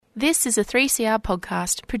This is a 3CR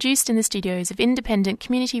podcast produced in the studios of independent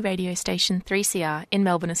community radio station 3CR in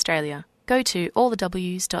Melbourne, Australia. Go to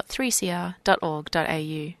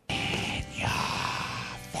allthews.3cr.org.au.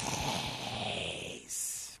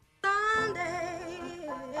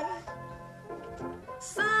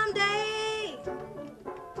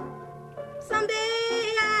 Someday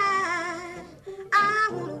I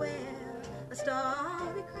wanna wear a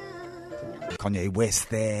starry crown. Kanye West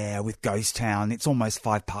there with Ghost Town. It's almost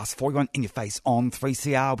 4:05. You're on In Your Face on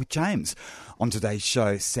 3CR with James. On today's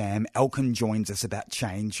show, Sam Elkin joins us about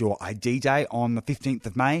Change Your ID Day on the 15th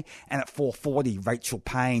of May. And at 4:40, Rachel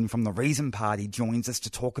Payne from the Reason Party joins us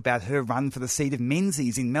to talk about her run for the seat of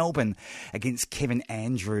Menzies in Melbourne against Kevin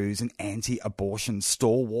Andrews, an anti-abortion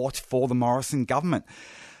stalwart for the Morrison government.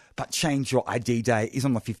 But Change Your ID Day is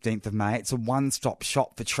on the 15th of May. It's a one-stop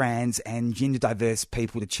shop for trans and gender-diverse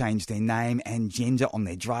people to change their name and gender on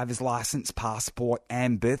their driver's licence, passport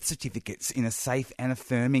and birth certificates in a safe and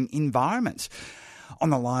affirming environment. On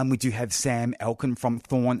the line, we do have Sam Elkin from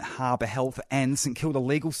Thorne, Harbour Health and St Kilda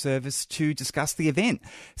Legal Service to discuss the event.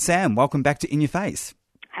 Sam, welcome back to In Your Face.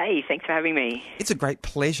 Hey, thanks for having me. It's a great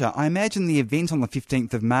pleasure. I imagine the event on the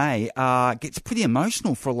 15th of May gets pretty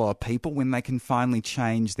emotional for a lot of people when they can finally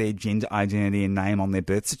change their gender identity and name on their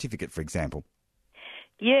birth certificate, for example.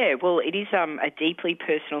 Yeah, well, it is a deeply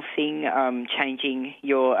personal thing, changing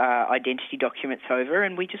your identity documents over,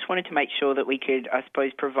 and we just wanted to make sure that we could, I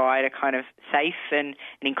suppose, provide a kind of safe and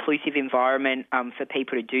an inclusive environment for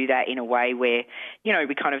people to do that in a way where, you know,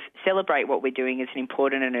 we kind of celebrate what we're doing as an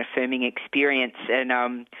important and affirming experience, and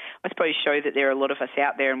I suppose show that there are a lot of us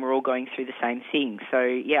out there and we're all going through the same thing. So,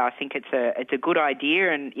 yeah, I think it's a good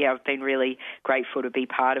idea, and, yeah, I've been really grateful to be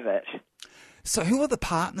part of it. So who are the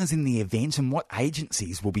partners in the event and what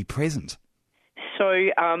agencies will be present?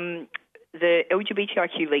 So the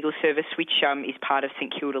LGBTIQ Legal Service, which is part of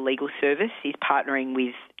St Kilda Legal Service, is partnering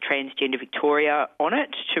with Transgender Victoria on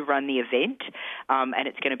it to run the event, and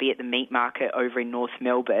it's going to be at the Meat Market over in North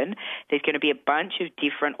Melbourne. There's going to be a bunch of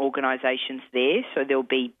different organisations there, so there'll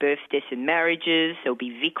be births, deaths and marriages, there'll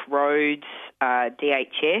be Vic Roads,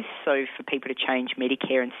 DHS, so for people to change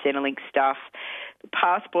Medicare and Centrelink stuff, the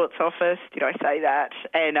Passports Office, did I say that?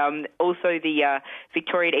 And also the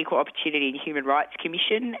Victorian Equal Opportunity and Human Rights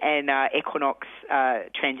Commission and Equinox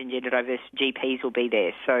Trans and Gender Diverse GPs will be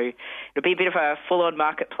there. So it'll be a bit of a full-on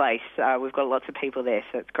marketplace. We've got lots of people there,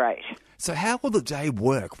 so it's great. So how will the day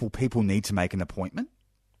work? Will people need to make an appointment?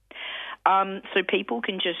 So people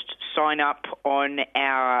can just sign up on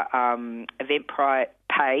our Eventbrite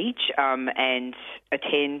page and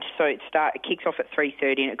attend. So it kicks off at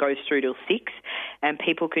 3:30 and it goes through till 6, and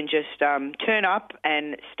people can just turn up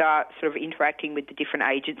and start sort of interacting with the different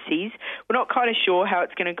agencies. We're not kind of sure how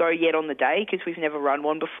it's going to go yet on the day because we've never run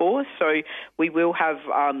one before, so we will have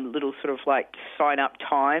little sort of like sign-up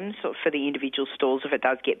times for the individual stalls if it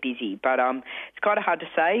does get busy. But it's kind of hard to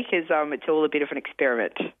say because it's all a bit of an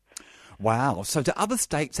experiment. Wow. So do other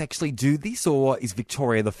states actually do this, or is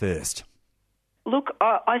Victoria the first? Look,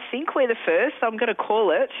 I think we're the first. I'm going to call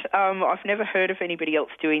it. I've never heard of anybody else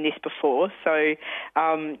doing this before. So,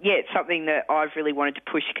 yeah, it's something that I've really wanted to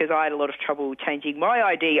push because I had a lot of trouble changing my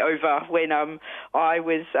ID over when I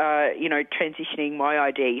was, transitioning my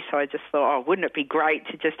ID. So I just thought, wouldn't it be great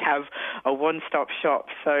to just have a one-stop shop?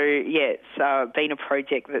 So, yeah, it's been a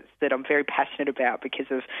project that I'm very passionate about because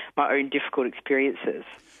of my own difficult experiences.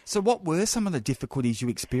 So what were some of the difficulties you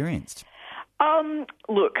experienced?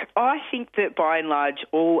 Look, I think that by and large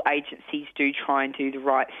all agencies do try and do the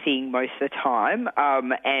right thing most of the time,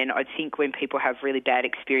 and I think when people have really bad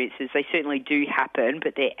experiences, they certainly do happen,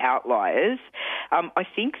 but they're outliers. I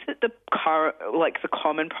think that the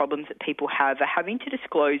common problems that people have are having to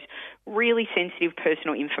disclose really sensitive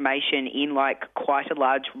personal information in quite a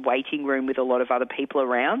large waiting room with a lot of other people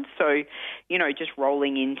around. So, just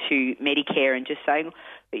rolling into Medicare and just saying,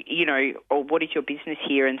 or what is your business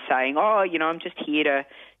here, and saying, I'm just here to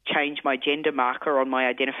change my gender marker on my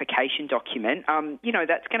identification document,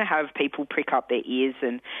 that's going to have people prick up their ears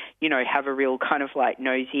and, have a real kind of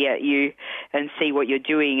nosy at you and see what you're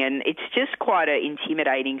doing. And it's just quite an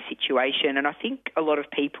intimidating situation. And I think a lot of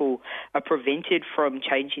people are prevented from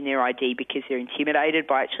changing their ID because they're intimidated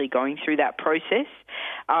by actually going through that process.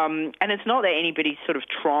 And it's not that anybody's sort of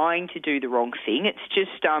trying to do the wrong thing. It's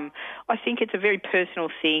just, I think it's a very personal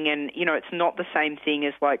thing, and, it's not the same thing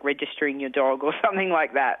as registering your dog or something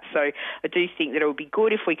like that. So I do think that it would be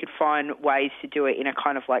good if we could find ways to do it in a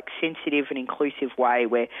kind of sensitive and inclusive way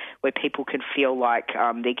where people can feel like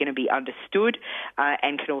they're going to be understood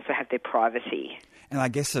and can also have their privacy. And I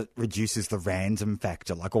guess it reduces the random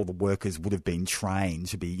factor, all the workers would have been trained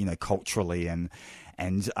to be, culturally and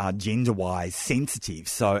and gender-wise sensitive.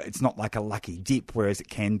 So it's not like a lucky dip, whereas it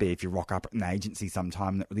can be if you rock up at an agency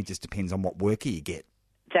sometime. That really just depends on what worker you get.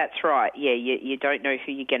 That's right. Yeah, you don't know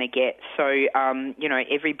who you're going to get. So,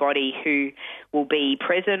 everybody who will be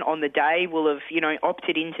present on the day will have,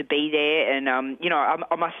 opted in to be there. And,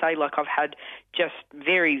 I must say, I've had just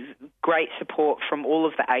very great support from all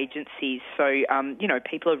of the agencies. So,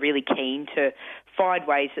 people are really keen to find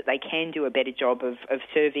ways that they can do a better job of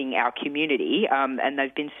serving our community, and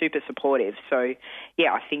they've been super supportive. So,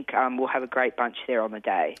 yeah, I think we'll have a great bunch there on the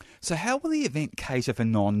day. So how will the event cater for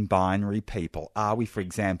non-binary people? Are we, for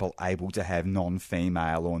example, able to have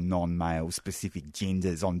non-female or non-male specific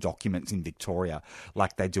genders on documents in Victoria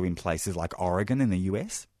like they do in places like Oregon in the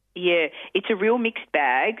US? Yeah, it's a real mixed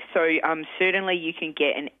bag. So certainly you can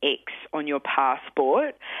get an X on your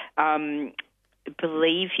passport.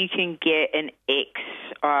 Believe you can get an X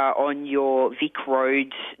on your Vic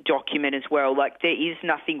Roads document as well. There is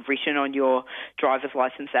nothing written on your driver's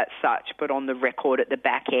licence as such, but on the record at the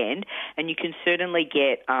back end. And you can certainly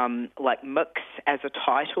get MX as a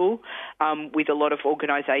title with a lot of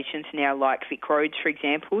organisations now, like Vic Roads, for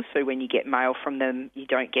example. So when you get mail from them, you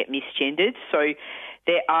don't get misgendered. So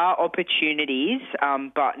there are opportunities,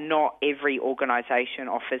 but not every organisation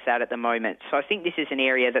offers that at the moment. So I think this is an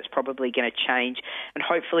area that's probably going to change, and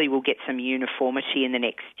hopefully we'll get some uniformity in the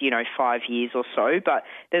next, 5 years or so. But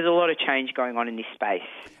there's a lot of change going on in this space.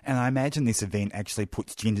 And I imagine this event actually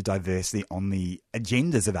puts gender diversity on the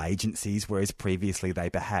agendas of agencies, whereas previously they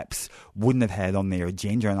perhaps wouldn't have had on their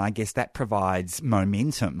agenda. And I guess that provides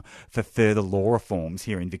momentum for further law reforms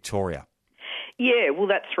here in Victoria. Yeah, well,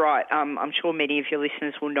 that's right. I'm sure many of your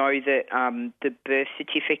listeners will know that the birth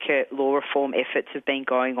certificate law reform efforts have been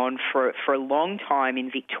going on for a long time in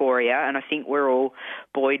Victoria, and I think we're all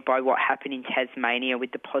buoyed by what happened in Tasmania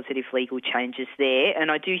with the positive legal changes there. And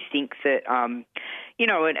I do think that,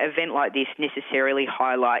 an event like this necessarily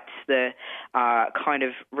highlights the kind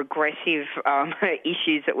of regressive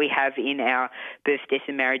issues that we have in our Birth, Deaths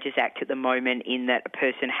and Marriages Act at the moment, in that a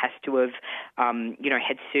person has to have,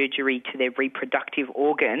 had surgery to their reproductive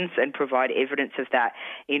organs and provide evidence of that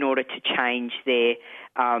in order to change their,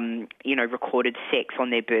 recorded sex on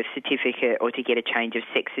their birth certificate or to get a change of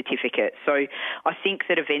sex certificate. So I think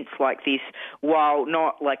that events like this, while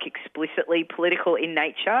not explicitly political in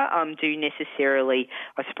nature, do necessarily,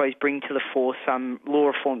 I suppose, bring to the fore some law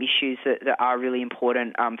reform issues that are really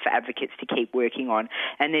important for advocates to keep working on.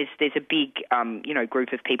 And there's a big,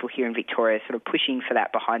 group of people here in Victoria sort of pushing for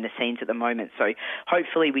that behind the scenes at the moment. So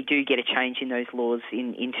hopefully we do get a change in those laws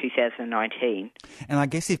in 2019. And I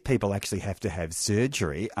guess if people actually have to have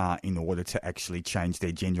surgery in order to actually change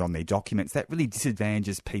their gender on their documents, that really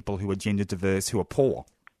disadvantages people who are gender diverse, who are poor.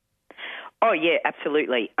 Oh, yeah,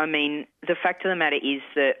 absolutely. I mean, the fact of the matter is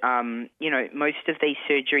that, most of these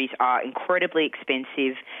surgeries are incredibly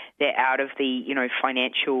expensive. They're out of the,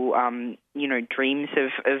 financial, dreams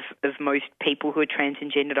of most people who are trans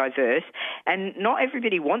and gender diverse. And not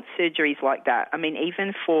everybody wants surgeries like that. I mean,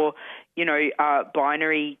 even for,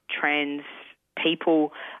 binary trans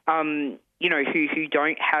people, who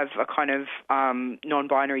don't have a kind of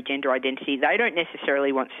non-binary gender identity, they don't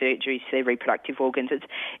necessarily want surgeries to their reproductive organs.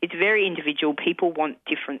 It's very individual. People want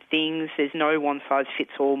different things. There's no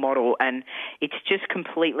one-size-fits-all model, and it's just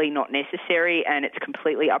completely not necessary, and it's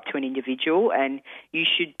completely up to an individual, and you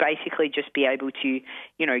should basically just be able to,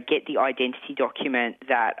 get the identity document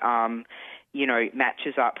that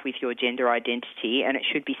matches up with your gender identity, and it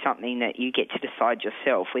should be something that you get to decide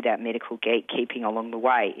yourself without medical gatekeeping along the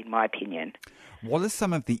way, in my opinion. What are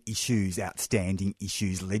some of the outstanding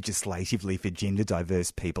issues legislatively for gender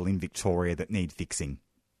diverse people in Victoria that need fixing?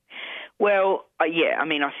 Well, I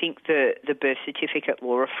think the birth certificate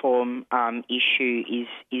law reform issue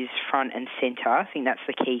is front and centre. I think that's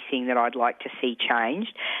the key thing that I'd like to see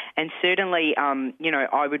changed. And certainly,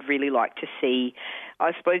 I would really like to see,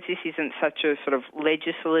 I suppose this isn't such a sort of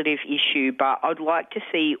legislative issue, but I'd like to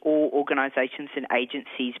see all organisations and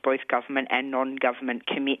agencies, both government and non-government,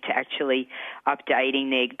 commit to actually updating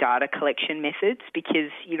their data collection methods, because,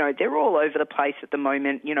 they're all over the place at the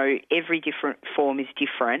moment. Every different form is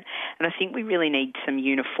different. And I think we really need some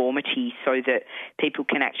uniformity so that people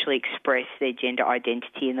can actually express their gender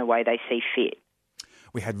identity in the way they see fit.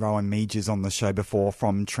 We had Rowan Meages on the show before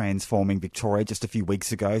from Transforming Victoria just a few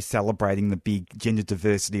weeks ago, celebrating the big gender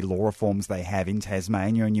diversity law reforms they have in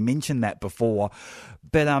Tasmania, and you mentioned that before.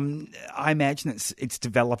 But I imagine it's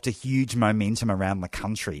developed a huge momentum around the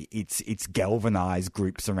country. It's galvanised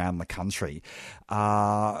groups around the country.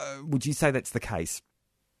 Would you say that's the case?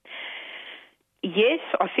 Yes,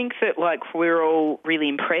 I think that we're all really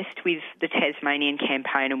impressed with the Tasmanian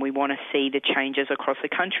campaign, and we want to see the changes across the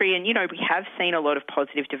country. And, we have seen a lot of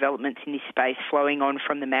positive developments in this space flowing on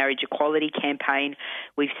from the marriage equality campaign.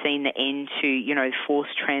 We've seen the end to,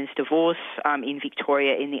 forced trans divorce in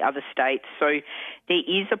Victoria, in the other states. So there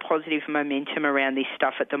is a positive momentum around this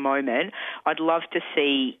stuff at the moment. I'd love to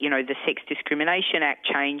see, the Sex Discrimination Act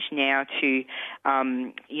change now to,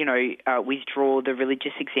 withdraw the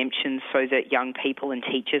religious exemptions so that young people and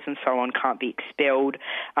teachers and so on can't be expelled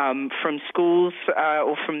from schools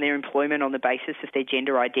or from their employment on the basis of their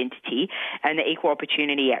gender identity. And the Equal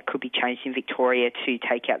Opportunity Act could be changed in Victoria to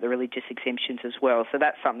take out the religious exemptions as well. So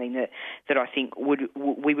that's something that I think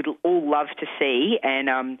we would all love to see, and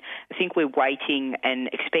I think we're waiting and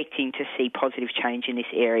expecting to see positive change in this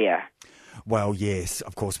area. Well, yes,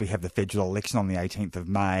 of course, we have the federal election on the 18th of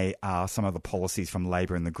May. Some of the policies from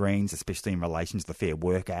Labor and the Greens, especially in relation to the Fair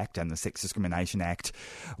Work Act and the Sex Discrimination Act,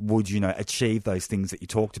 would, achieve those things that you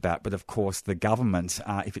talked about. But, of course, the government,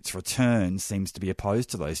 if it's returned, seems to be opposed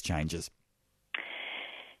to those changes.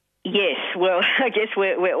 Yes, well, I guess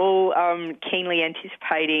we're all keenly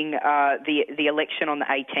anticipating the election on the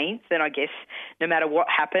 18th, and I guess no matter what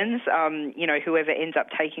happens, whoever ends up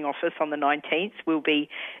taking office on the 19th will be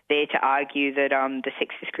there to argue that the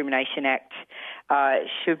Sex Discrimination Act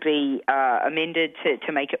should be amended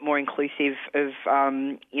to make it more inclusive of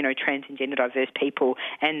trans and gender diverse people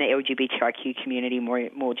and the LGBTIQ community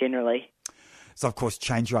more generally. So, of course,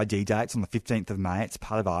 Change Your ID Day. It's on the 15th of May. It's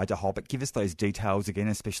part of IDAHOL, but give us those details again,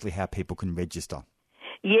 especially how people can register.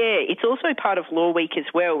 Yeah, it's also part of Law Week as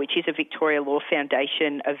well, which is a Victoria Law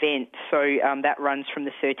Foundation event. So that runs from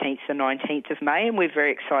the 13th to 19th of May, and we're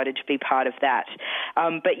very excited to be part of that.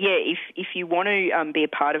 But yeah, if you want to be a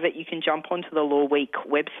part of it, you can jump onto the Law Week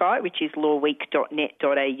website, which is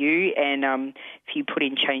lawweek.net.au, and if you put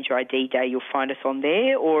in Change Your ID Day, you'll find us on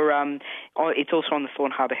there, or it's also on the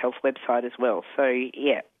Thorne Harbour Health website as well. So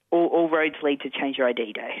yeah. All roads lead to Change Your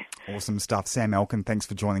ID Day. Awesome stuff. Sam Elkin, thanks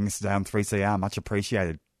for joining us today on 3CR. Much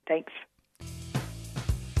appreciated. Thanks.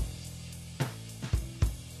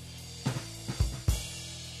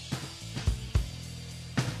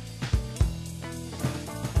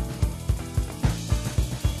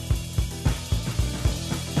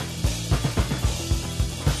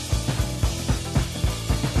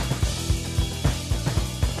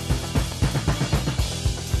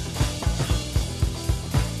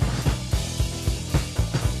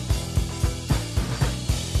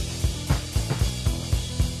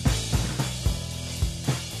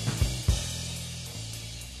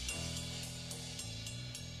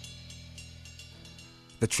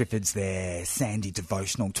 The Triffids there, Sandy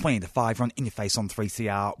Devotional, 20 to 5, you're on In Your Face on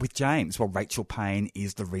 3CR with James. Well, Rachel Payne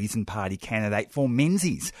is the Reason Party candidate for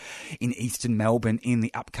Menzies in eastern Melbourne in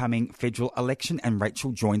the upcoming federal election, and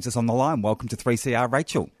Rachel joins us on the line. Welcome to 3CR,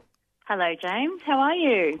 Rachel. Hello, James. How are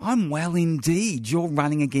you? I'm well indeed. You're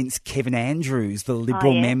running against Kevin Andrews, the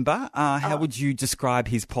Liberal member. How would you describe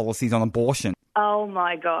his policies on abortion? Oh,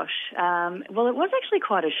 my gosh. Well, it was actually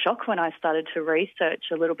quite a shock when I started to research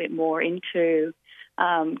a little bit more into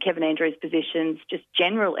Kevin Andrews' positions just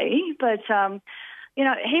generally, but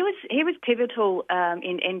he was pivotal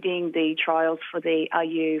in ending the trials for the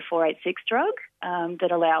RU486 drug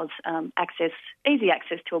that allows easy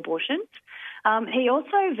access to abortions. He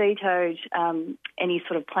also vetoed any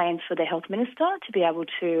sort of plans for the health minister to be able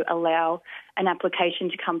to allow an application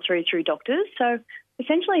to come through doctors. So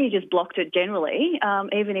essentially, he just blocked it generally,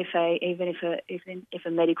 even if a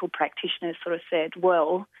medical practitioner sort of said,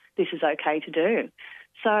 well, this is okay to do.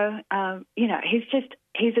 So,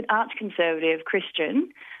 he's an arch-conservative Christian.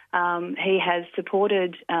 He has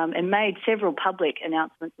supported and made several public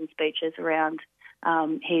announcements and speeches around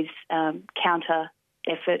his counter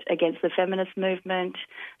effort against the feminist movement,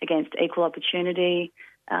 against equal opportunity,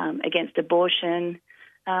 against abortion,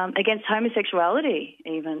 against homosexuality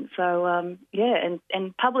even. So,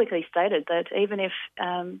 and publicly stated that even if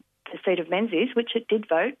the seat of Menzies, which it did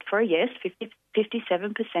vote for a yes,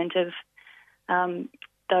 57% of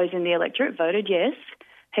those in the electorate voted yes,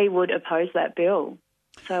 he would oppose that bill.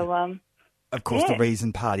 So, of course, the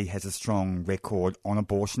Reason Party has a strong record on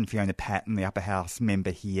abortion. Fiona Patton, the upper house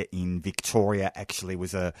member here in Victoria, actually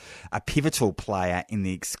was a pivotal player in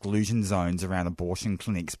the exclusion zones around abortion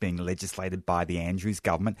clinics being legislated by the Andrews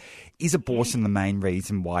government. Is abortion the main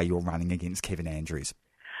reason why you're running against Kevin Andrews?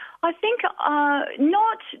 I think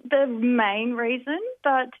not the main reason,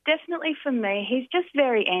 but definitely for me, he's just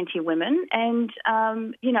very anti-women, and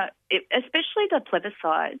especially the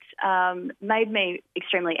plebiscite made me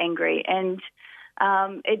extremely angry, and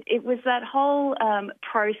it was that whole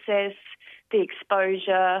process, the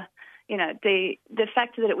exposure, the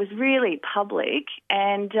fact that it was really public,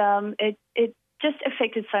 and it just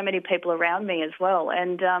affected so many people around me as well.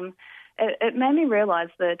 And it made me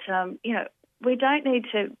realise that, we don't need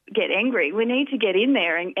to get angry. We need to get in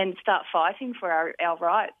there and start fighting for our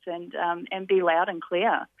rights and be loud and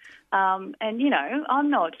clear. I'm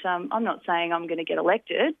not saying I'm going to get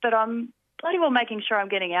elected, but I'm bloody well making sure I'm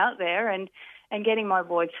getting out there and getting my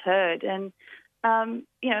voice heard. And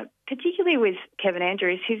particularly with Kevin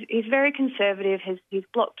Andrews, he's very conservative. He's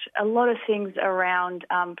blocked a lot of things around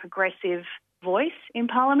progressive voice in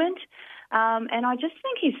Parliament. And I just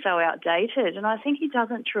think he's so outdated, and I think he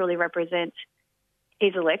doesn't truly represent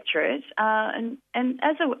his electorate. And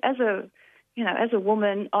as a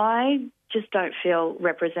woman, I just don't feel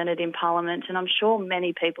represented in Parliament, and I'm sure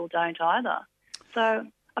many people don't either. So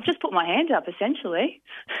I've just put my hand up, essentially.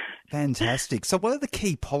 Fantastic. So what are the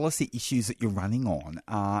key policy issues that you're running on,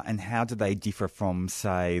 and how do they differ from,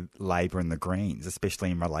 say, Labor and the Greens, especially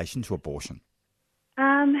in relation to abortion?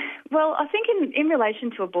 Well, I think in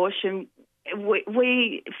relation to abortion,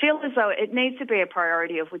 we feel as though it needs to be a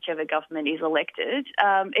priority of whichever government is elected.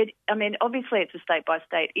 Obviously it's a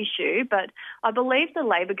state-by-state issue, but I believe the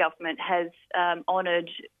Labor government has honoured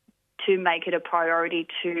to make it a priority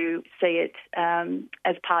to see it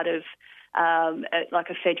as part of like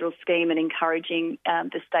a federal scheme and encouraging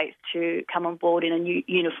the states to come on board in a new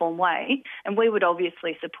uniform way, and we would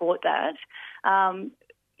obviously support that.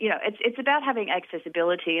 It's about having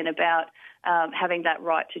accessibility and about having that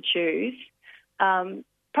right to choose.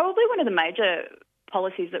 Probably one of the major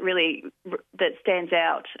policies that stands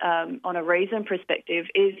out on a reason perspective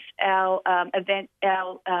is our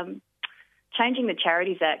changing the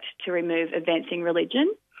Charities Act to remove advancing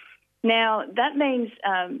religion. Now, that means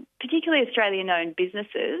particularly Australian-owned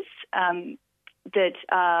businesses that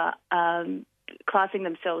are classing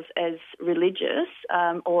themselves as religious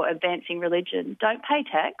or advancing religion don't pay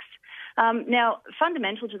tax. Now,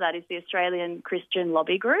 fundamental to that is the Australian Christian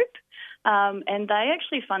Lobby Group, and they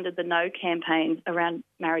actually funded the No campaign around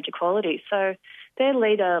marriage equality. So their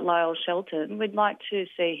leader, Lyle Shelton, would like to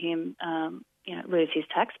see him lose his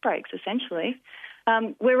tax breaks, essentially.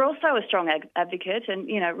 We're also a strong advocate, and,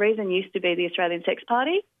 Reason used to be the Australian Sex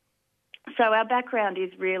Party. So our background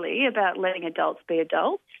is really about letting adults be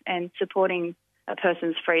adults and supporting a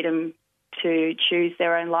person's freedom to choose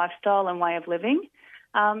their own lifestyle and way of living.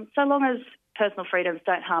 So long as personal freedoms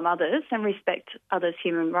don't harm others and respect others'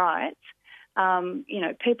 human rights,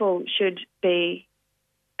 people should be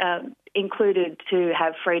included to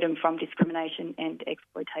have freedom from discrimination and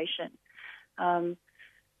exploitation.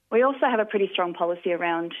 We also have a pretty strong policy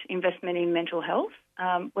around investment in mental health.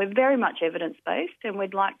 We're very much evidence-based, and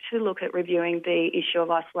we'd like to look at reviewing the issue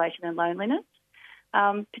of isolation and loneliness,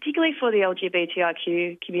 particularly for the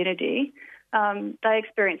LGBTIQ community. They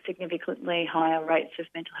experience significantly higher rates of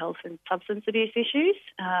mental health and substance abuse issues,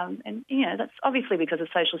 and that's obviously because of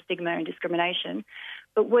social stigma and discrimination.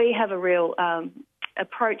 But we have a real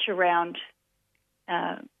approach around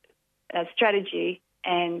strategy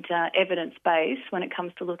and evidence base when it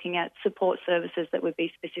comes to looking at support services that would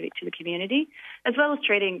be specific to the community, as well as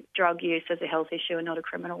treating drug use as a health issue and not a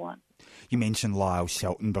criminal one. You mentioned Lyle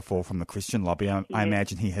Shelton before from the Christian Lobby. I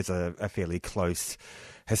imagine he has a fairly close,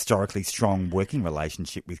 historically strong working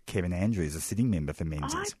relationship with Kevin Andrews, a sitting member for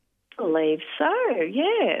Menzies. I believe so,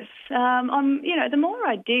 yes. The more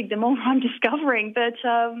I dig, the more I'm discovering. But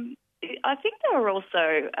I think they were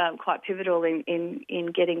also quite pivotal in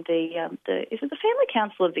getting is it the Family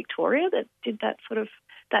Council of Victoria that did that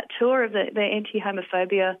tour of the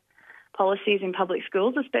anti-homophobia policies in public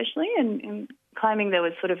schools, especially, and claiming there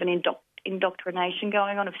was sort of an indoctrination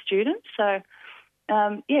going on of students. So,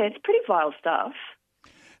 it's pretty vile stuff.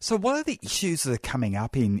 So what are the issues that are coming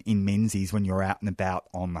up in Menzies when you're out and about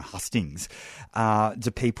on the hustings?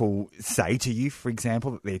 Do people say to you, for example,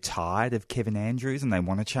 that they're tired of Kevin Andrews and they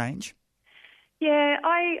want to change? Yeah,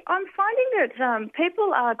 I'm finding that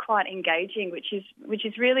people are quite engaging, which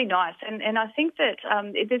is really nice, and I think that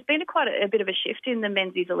there's been quite a bit of a shift in the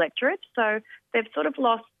Menzies electorate. So they've sort of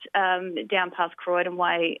lost down past Croydon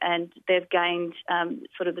Way, and they've gained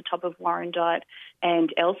sort of the top of Warrandyte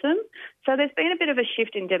and Eltham. So there's been a bit of a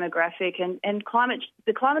shift in demographic, and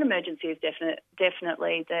the climate emergency is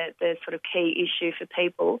definitely the sort of key issue for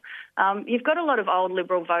people. You've got a lot of old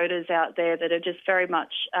Liberal voters out there that are just very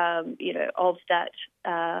much of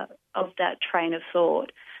that train of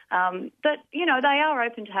thought. But they are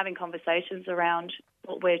open to having conversations around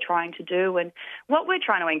what we're trying to do, and what we're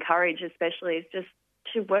trying to encourage especially is just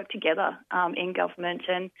to work together in government.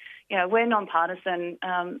 And we're non-partisan,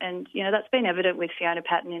 and that's been evident with Fiona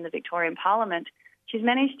Patten in the Victorian Parliament. She's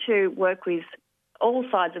managed to work with all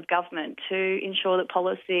sides of government to ensure that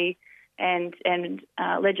policy and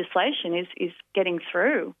legislation is getting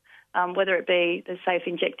through, whether it be the Safe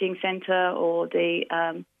Injecting Centre or the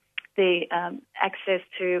access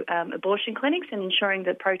to abortion clinics, and ensuring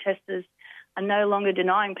that protesters are no longer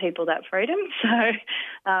denying people that freedom. So,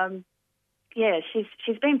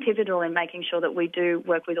 she's been pivotal in making sure that we do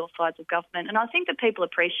work with all sides of government. And I think that people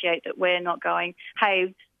appreciate that we're not going,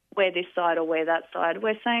 hey, we're this side or we're that side.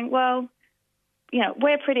 We're saying, well,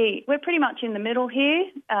 we're pretty much in the middle here.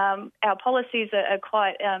 Our policies are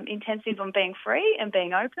quite intensive on being free and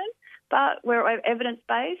being open, but we're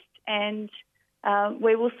evidence-based, and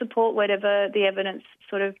we will support whatever the evidence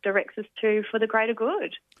sort of directs us to for the greater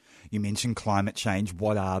good. You mentioned climate change.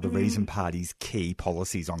 What are the Reason Party's key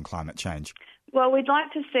policies on climate change? Well, we'd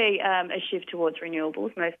like to see a shift towards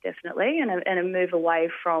renewables, most definitely, and a move away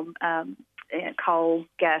from coal,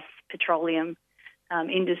 gas, petroleum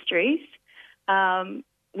industries.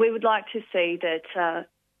 We would like to see that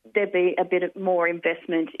there be a bit more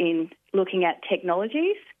investment in looking at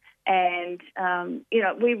technologies. And,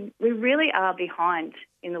 we really are behind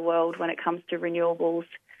in the world when it comes to renewables,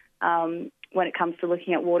 when it comes to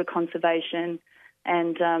looking at water conservation.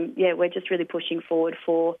 And, we're just really pushing forward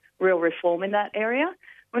for real reform in that area.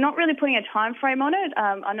 We're not really putting a time frame on it.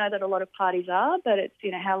 I know that a lot of parties are, but it's,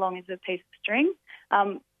 how long is a piece of string?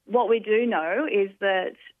 What we do know is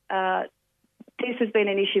that this has been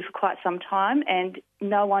an issue for quite some time, and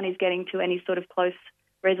no one is getting to any sort of close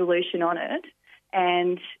resolution on it.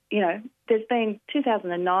 And, there's been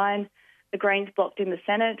 2009, the Greens blocked in the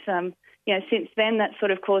Senate. Since then, that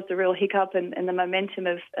sort of caused a real hiccup and the momentum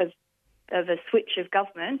of a switch of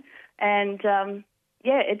government. And,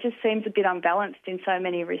 it just seems a bit unbalanced in so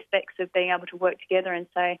many respects of being able to work together and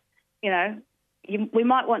say, we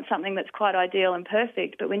might want something that's quite ideal and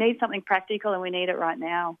perfect, but we need something practical and we need it right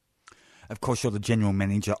now. Of course, you're the General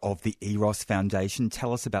Manager of the Eros Foundation.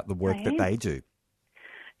 Tell us about the work that they do.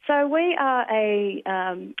 So we are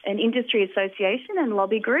an industry association and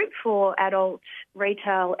lobby group for adult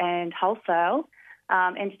retail and wholesale,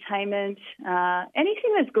 entertainment,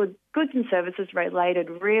 anything that's goods and services related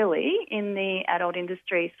really in the adult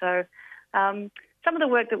industry. So some of the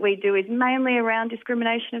work that we do is mainly around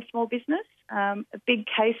discrimination of small business. A big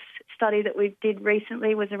case study that we did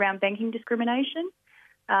recently was around banking discrimination,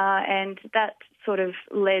 and that sort of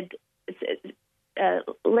led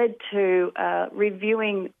to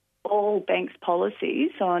reviewing all banks'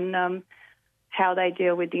 policies on how they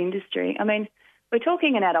deal with the industry. I mean, we're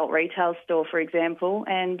talking an adult retail store, for example,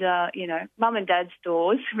 and, mum and dad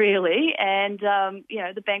stores, really, and,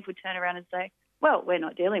 the bank would turn around and say, well, we're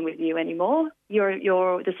not dealing with you anymore.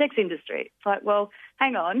 You're the sex industry. It's like, well,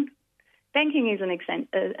 hang on. Banking is an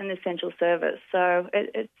essential service, so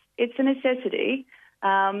it's a necessity,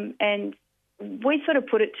 and we sort of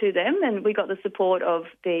put it to them, and we got the support of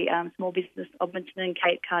the Small Business Ombudsman,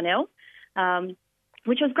 Kate Carnell,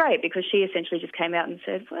 which was great because she essentially just came out and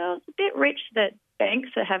said, well, it's a bit rich that banks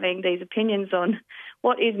are having these opinions on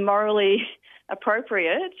what is morally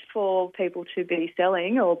appropriate for people to be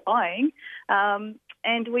selling or buying.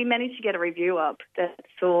 And we managed to get a review up that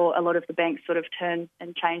saw a lot of the banks sort of turn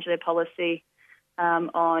and change their policy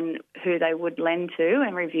on who they would lend to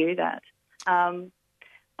and review that.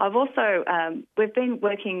 I've also, we've been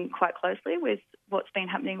working quite closely with what's been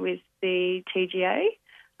happening with the TGA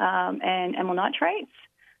and amyl nitrates.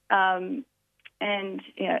 And,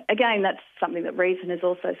 again, that's something that Reason has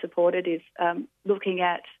also supported is looking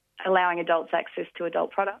at allowing adults access to adult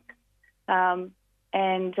product. So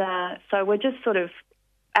we're just sort of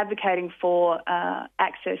advocating for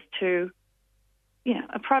access to,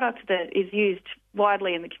 a product that is used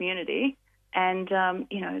widely in the community. And,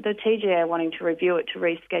 the TGA wanting to review it to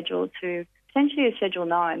reschedule to potentially a Schedule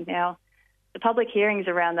 9. Now, the public hearings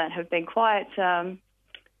around that have been quite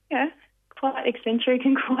eccentric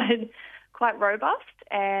and quite robust,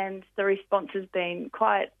 and the response has been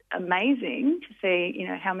quite amazing to see,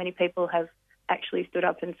 how many people have actually stood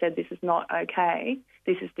up and said this is not okay,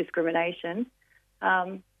 this is discrimination.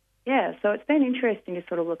 So it's been interesting to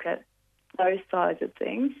sort of look at those sides of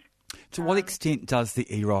things. To what extent does the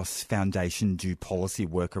Eros Foundation do policy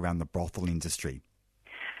work around the brothel industry?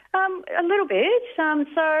 A little bit. So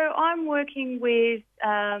I'm working with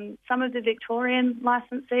some of the Victorian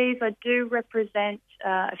licensees. I do represent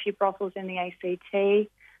a few brothels in the ACT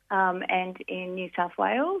and in New South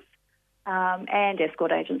Wales and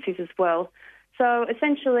escort agencies as well. So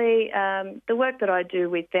essentially the work that I do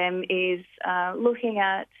with them is looking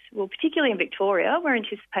at, well, particularly in Victoria, we're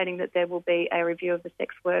anticipating that there will be a review of the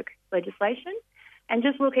sex work legislation and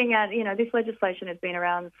just looking at, this legislation has been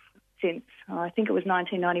around since, I think it was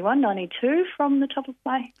 1991, 92 from the top of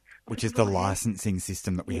my... Which is the licensing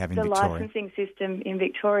system that we have in Victoria. The licensing system in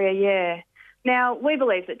Victoria, yeah. Now, we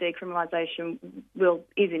believe that decriminalisation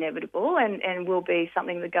is inevitable and will be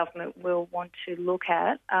something the government will want to look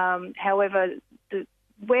at. However,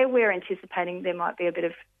 where we're anticipating there might be a bit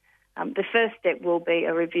of... the first step will be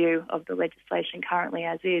a review of the legislation currently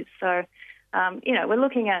as is. So, we're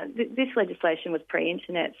looking at... This legislation was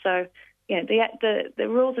pre-internet, so, the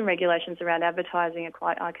rules and regulations around advertising are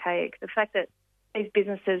quite archaic. The fact that these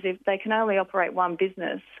businesses, if they can only operate one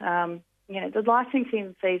business... the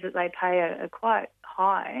licensing fees that they pay are quite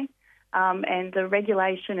high, and the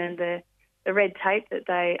regulation and the red tape that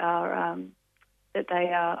they are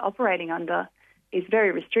operating under is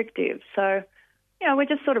very restrictive. So, we're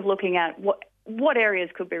just sort of looking at what areas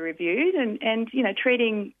could be reviewed and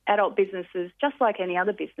treating adult businesses just like any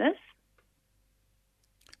other business.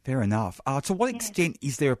 Fair enough. To what extent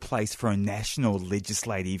is there a place for a national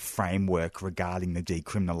legislative framework regarding the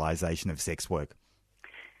decriminalisation of sex work?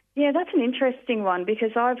 Yeah, that's an interesting one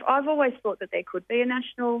because I've always thought that there could be a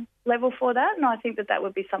national level for that, and I think that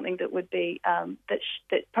would be something that would be that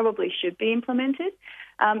probably should be implemented.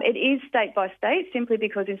 It is state by state, simply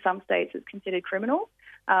because in some states it's considered criminal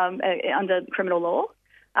under criminal law,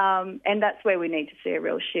 and that's where we need to see a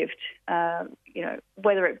real shift.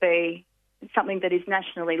 Whether it be something that is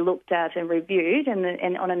nationally looked at and reviewed,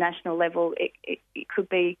 and on a national level, it could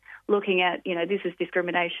be looking at, this is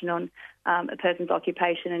discrimination on a person's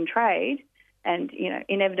occupation and trade, and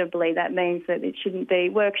inevitably that means that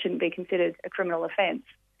work shouldn't be considered a criminal offence,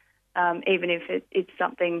 even if it's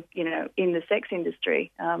something in the sex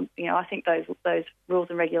industry. I think those rules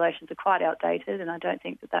and regulations are quite outdated, and I don't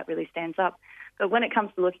think that really stands up. But when it comes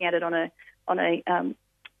to looking at it on a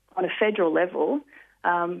federal level,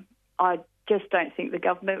 I just don't think the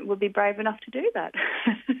government would be brave enough to do that.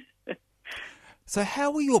 So how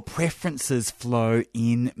will your preferences flow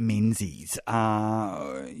in Menzies?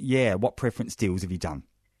 What preference deals have you done?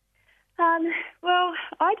 Well,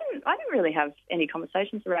 I didn't really have any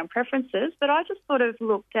conversations around preferences, but I just sort of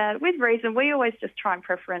looked at, with reason, we always just try and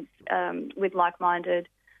preference with like-minded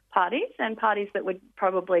parties and parties that would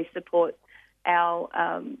probably support our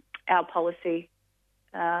policies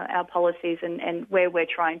and where we're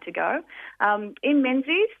trying to go. In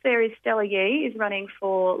Menzies, there is Stella Yee is running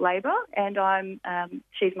for Labor, and I'm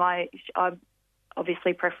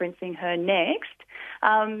obviously preferencing her next.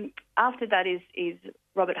 After that is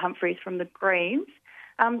Robert Humphries from the Greens.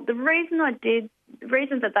 The reason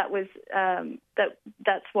that was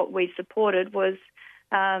that's what we supported was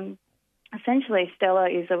essentially Stella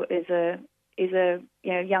is a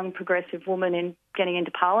young progressive woman in getting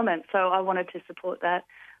into Parliament, so I wanted to support that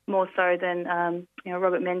more so than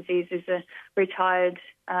Robert Menzies is a retired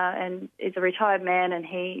man, and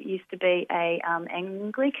he used to be a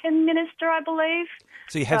Anglican minister, I believe.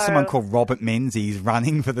 So you have someone called Robert Menzies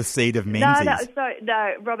running for the seat of Menzies?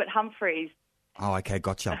 No, Robert Humphries. Oh, okay,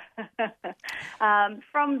 gotcha.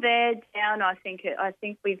 From there down, I think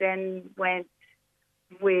we then went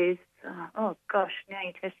with. Oh gosh, now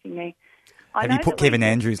you're testing me. Have you put Kevin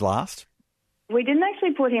Andrews last? We didn't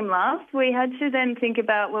actually put him last. We had to then think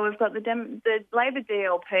about, we've got the Labor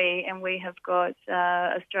DLP and we have got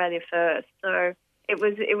Australia First. So it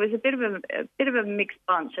was a bit of a mixed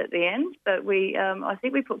bunch at the end. But I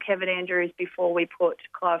think we put Kevin Andrews before we put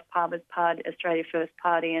Clive Palmer's party, Australia First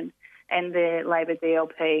Party, and the Labor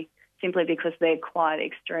DLP, simply because they're quite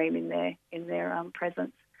extreme in their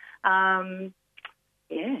presence.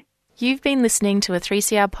 Yeah. You've been listening to a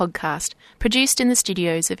 3CR podcast produced in the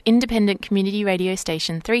studios of independent community radio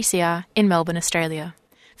station 3CR in Melbourne, Australia.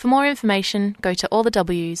 For more information, go to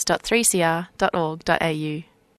allthews.3cr.org.au.